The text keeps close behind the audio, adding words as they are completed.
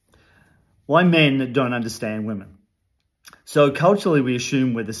Why men don't understand women. So culturally, we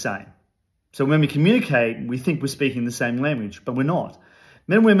assume we're the same. So when we communicate, we think we're speaking the same language, but we're not.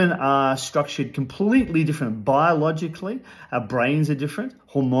 Men and women are structured completely different. Biologically, our brains are different.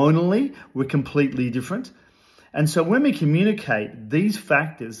 Hormonally, we're completely different. And so when we communicate, these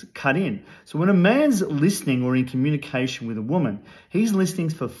factors cut in. So when a man's listening or in communication with a woman, he's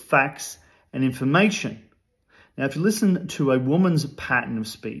listening for facts and information. Now, if you listen to a woman's pattern of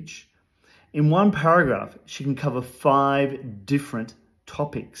speech, in one paragraph, she can cover 5 different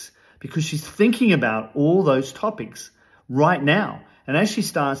topics because she's thinking about all those topics right now. And as she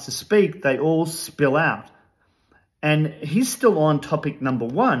starts to speak, they all spill out. And he's still on topic number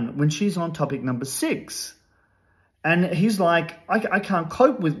 1 when she's on topic number 6. And he's like, I can't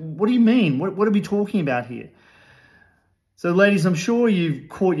cope with, what do you mean? What are we talking about here? So ladies, I'm sure you've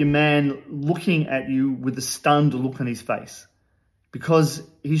caught your man looking at you with a stunned look on his face because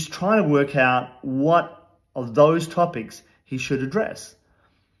he's trying to work out what of those topics he should address.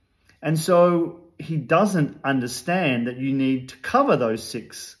 And so he doesn't understand that you need to cover those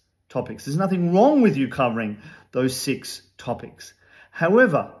 6 topics. There's nothing wrong with you covering those 6 topics.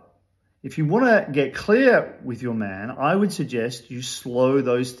 However, if you want to get clear with your man, I would suggest you slow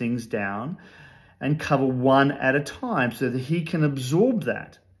those things down and cover one at a time so that he can absorb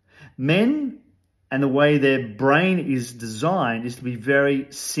that. Men and the way their brain is designed is to be very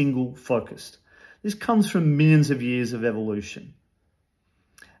single focused. This comes from millions of years of evolution.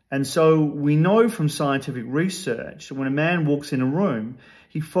 And so we know from scientific research that when a man walks in a room,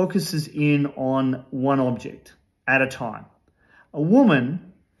 he focuses in on one object at a time. A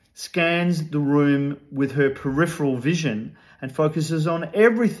woman scans the room with her peripheral vision and focuses on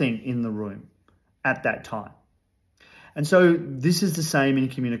everything in the room at that time. And so this is the same in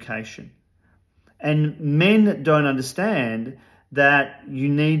communication. And men don't understand that you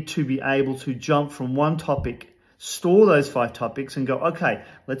need to be able to jump from one topic, store those 5 topics and go, okay,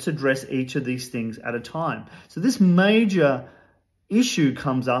 let's address each of these things at a time. So this major issue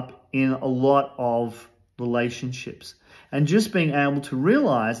comes up in a lot of relationships. And just being able to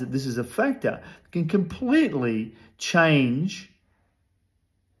realize that this is a factor can completely change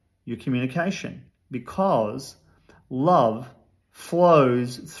your communication because love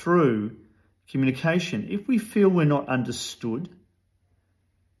flows through communication. If we feel we're not understood,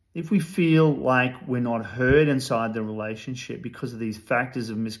 if we feel like we're not heard inside the relationship because of these factors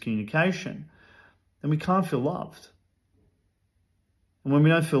of miscommunication, then we can't feel loved. And when we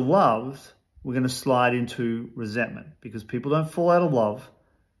don't feel loved, we're going to slide into resentment because people don't fall out of love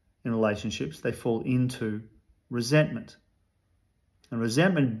in relationships. They fall into resentment. And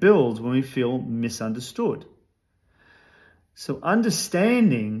resentment builds when we feel misunderstood. So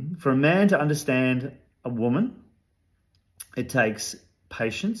understanding, for a man to understand a woman, it takes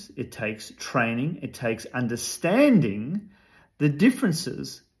patience, it takes training, it takes understanding the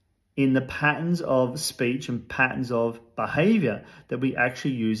differences in the patterns of speech and patterns of behavior that we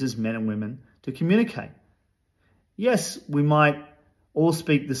actually use as men and women to communicate. Yes, we might all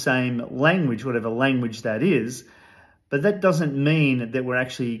speak the same language, whatever language that is, but that doesn't mean that we're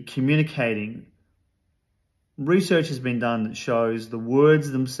actually communicating. Research has been done that shows the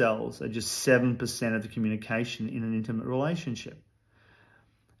words themselves are just 7% of the communication in an intimate relationship.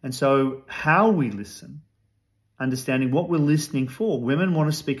 And so how we listen, understanding what we're listening for. Women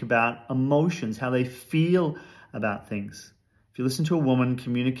want to speak about emotions, how they feel about things. If you listen to a woman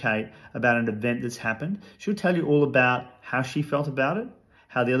communicate about an event that's happened, she'll tell you all about how she felt about it,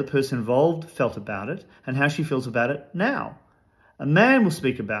 how the other person involved felt about it, and how she feels about it now. A man will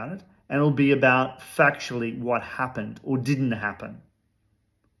speak about it, and it'll be about factually what happened or didn't happen.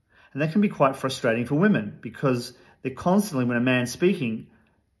 And that can be quite frustrating for women because they're constantly, when a man's speaking,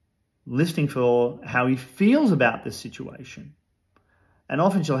 listening for how he feels about this situation. And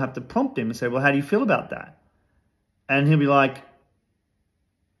often she'll have to prompt him and say, well, how do you feel about that? And he'll be like,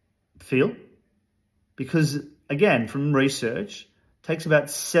 feel? Because, again, from research, it takes about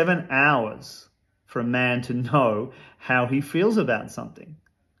 7 hours for a man to know how he feels about something.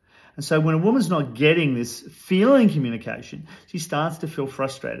 And so when a woman's not getting this feeling communication, she starts to feel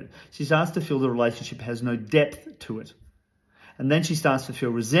frustrated. She starts to feel the relationship has no depth to it. And then she starts to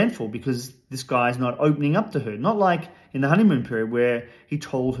feel resentful because this guy is not opening up to her. Not like in the honeymoon period where he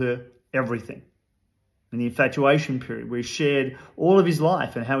told her everything. In the infatuation period where he shared all of his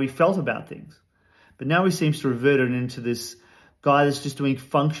life and how he felt about things. But now he seems to revert it into this guy that's just doing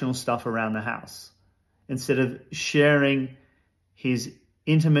functional stuff around the house instead of sharing his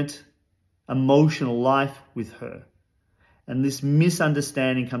intimate, emotional life with her. And this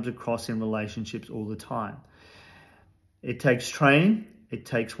misunderstanding comes across in relationships all the time. It takes training, it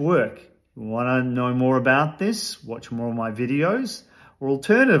takes work. If you want to know more about this, watch more of my videos, or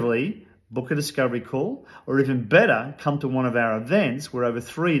alternatively, book a discovery call, or even better, come to one of our events where over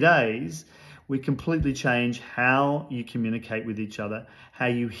 3 days, we completely change how you communicate with each other, how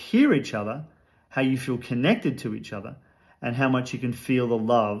you hear each other, how you feel connected to each other, and how much you can feel the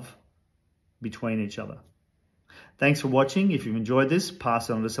love between each other. Thanks for watching. If you've enjoyed this, pass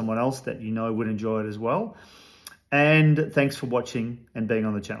it on to someone else that you know would enjoy it as well. And thanks for watching and being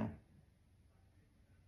on the channel.